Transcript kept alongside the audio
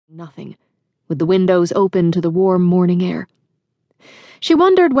Nothing, with the windows open to the warm morning air. She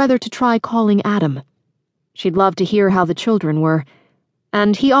wondered whether to try calling Adam. She'd love to hear how the children were,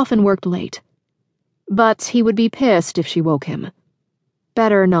 and he often worked late. But he would be pissed if she woke him.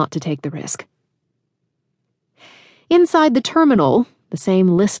 Better not to take the risk. Inside the terminal, the same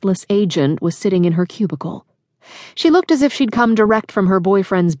listless agent was sitting in her cubicle. She looked as if she'd come direct from her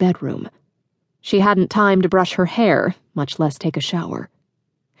boyfriend's bedroom. She hadn't time to brush her hair, much less take a shower.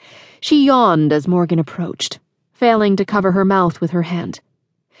 She yawned as Morgan approached, failing to cover her mouth with her hand.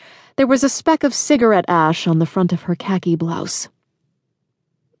 There was a speck of cigarette ash on the front of her khaki blouse.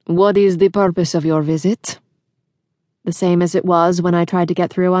 "What is the purpose of your visit?" "The same as it was when I tried to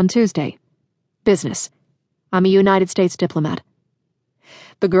get through on Tuesday. Business. I'm a United States diplomat."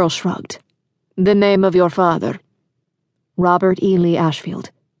 The girl shrugged. "The name of your father?" "Robert E. Lee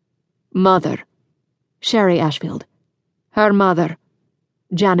Ashfield." "Mother?" "Sherry Ashfield." "Her mother?"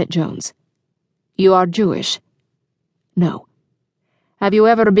 "Janet Jones." "You are Jewish?" "No." "Have you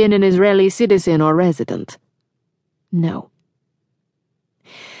ever been an Israeli citizen or resident?" "No."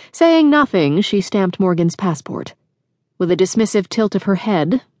 Saying nothing, she stamped Morgan's passport. With a dismissive tilt of her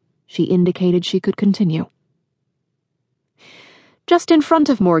head, she indicated she could continue. Just in front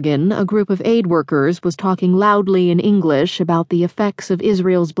of Morgan, a group of aid workers was talking loudly in English about the effects of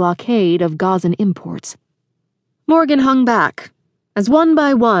Israel's blockade of Gazan imports. Morgan hung back, as one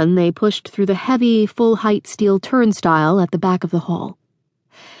by one they pushed through the heavy, full-height steel turnstile at the back of the hall.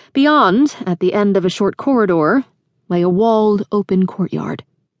 Beyond, at the end of a short corridor, lay a walled, open courtyard.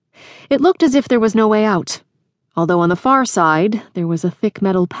 It looked as if there was no way out, although on the far side there was a thick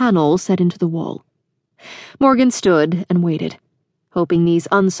metal panel set into the wall. Morgan stood and waited, hoping these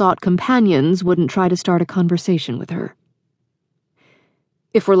unsought companions wouldn't try to start a conversation with her.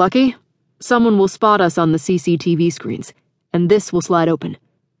 "If we're lucky, someone will spot us on the CCTV screens, and this will slide open,"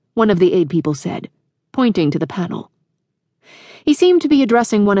 one of the aid people said, pointing to the panel. He seemed to be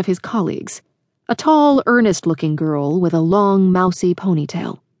addressing one of his colleagues, a tall, earnest-looking girl with a long, mousy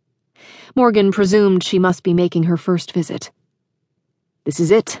ponytail. Morgan presumed she must be making her first visit. "This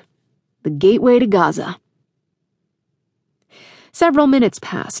is it. The gateway to Gaza." Several minutes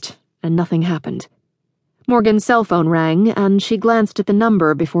passed, and nothing happened. Morgan's cell phone rang, and she glanced at the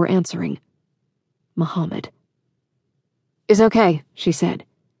number before answering. Mohammed. "It's okay," she said.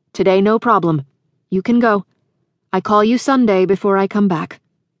 "Today no problem. You can go. I call you Sunday before I come back."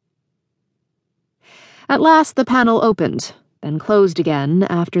 At last the panel opened, then closed again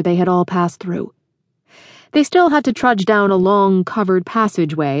after they had all passed through. They still had to trudge down a long, covered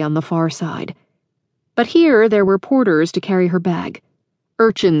passageway on the far side. But here there were porters to carry her bag,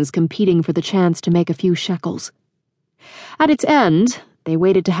 urchins competing for the chance to make a few shekels. At its end, they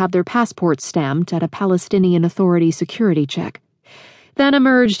waited to have their passports stamped at a Palestinian Authority security check, then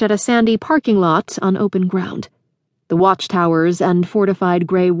emerged at a sandy parking lot on open ground, the watchtowers and fortified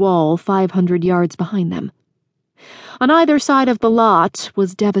gray wall 500 yards behind them. On either side of the lot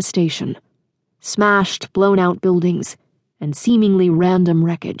was devastation, smashed, blown-out buildings, and seemingly random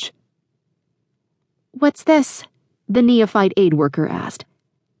wreckage. "What's this?" the neophyte aid worker asked.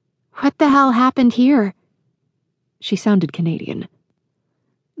 "What the hell happened here?" She sounded Canadian.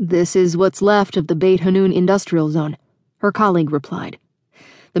 "This is what's left of the Beit Hanun industrial zone," her colleague replied.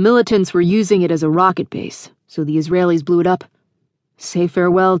 "The militants were using it as a rocket base, so the Israelis blew it up. Say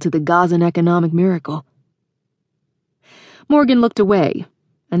farewell to the Gazan economic miracle." Morgan looked away,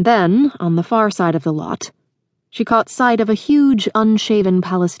 and then, on the far side of the lot, she caught sight of a huge, unshaven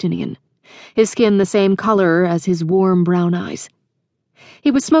Palestinian, his skin the same color as his warm brown eyes.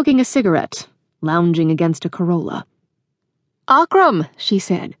 He was smoking a cigarette, lounging against a Corolla. "Akram," she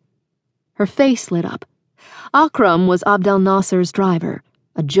said. Her face lit up. Akram was Abdel Nasser's driver,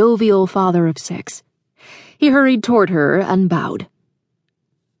 a jovial father of 6. He hurried toward her and bowed.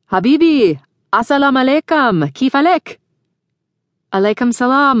 "Habibi, assalamu alaikum, kif alek?" "Alaikum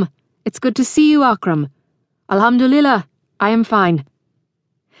salam. It's good to see you, Akram. Alhamdulillah, I am fine."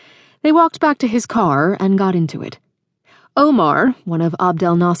 They walked back to his car and got into it. Omar, one of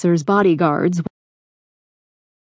Abdel Nasser's bodyguards,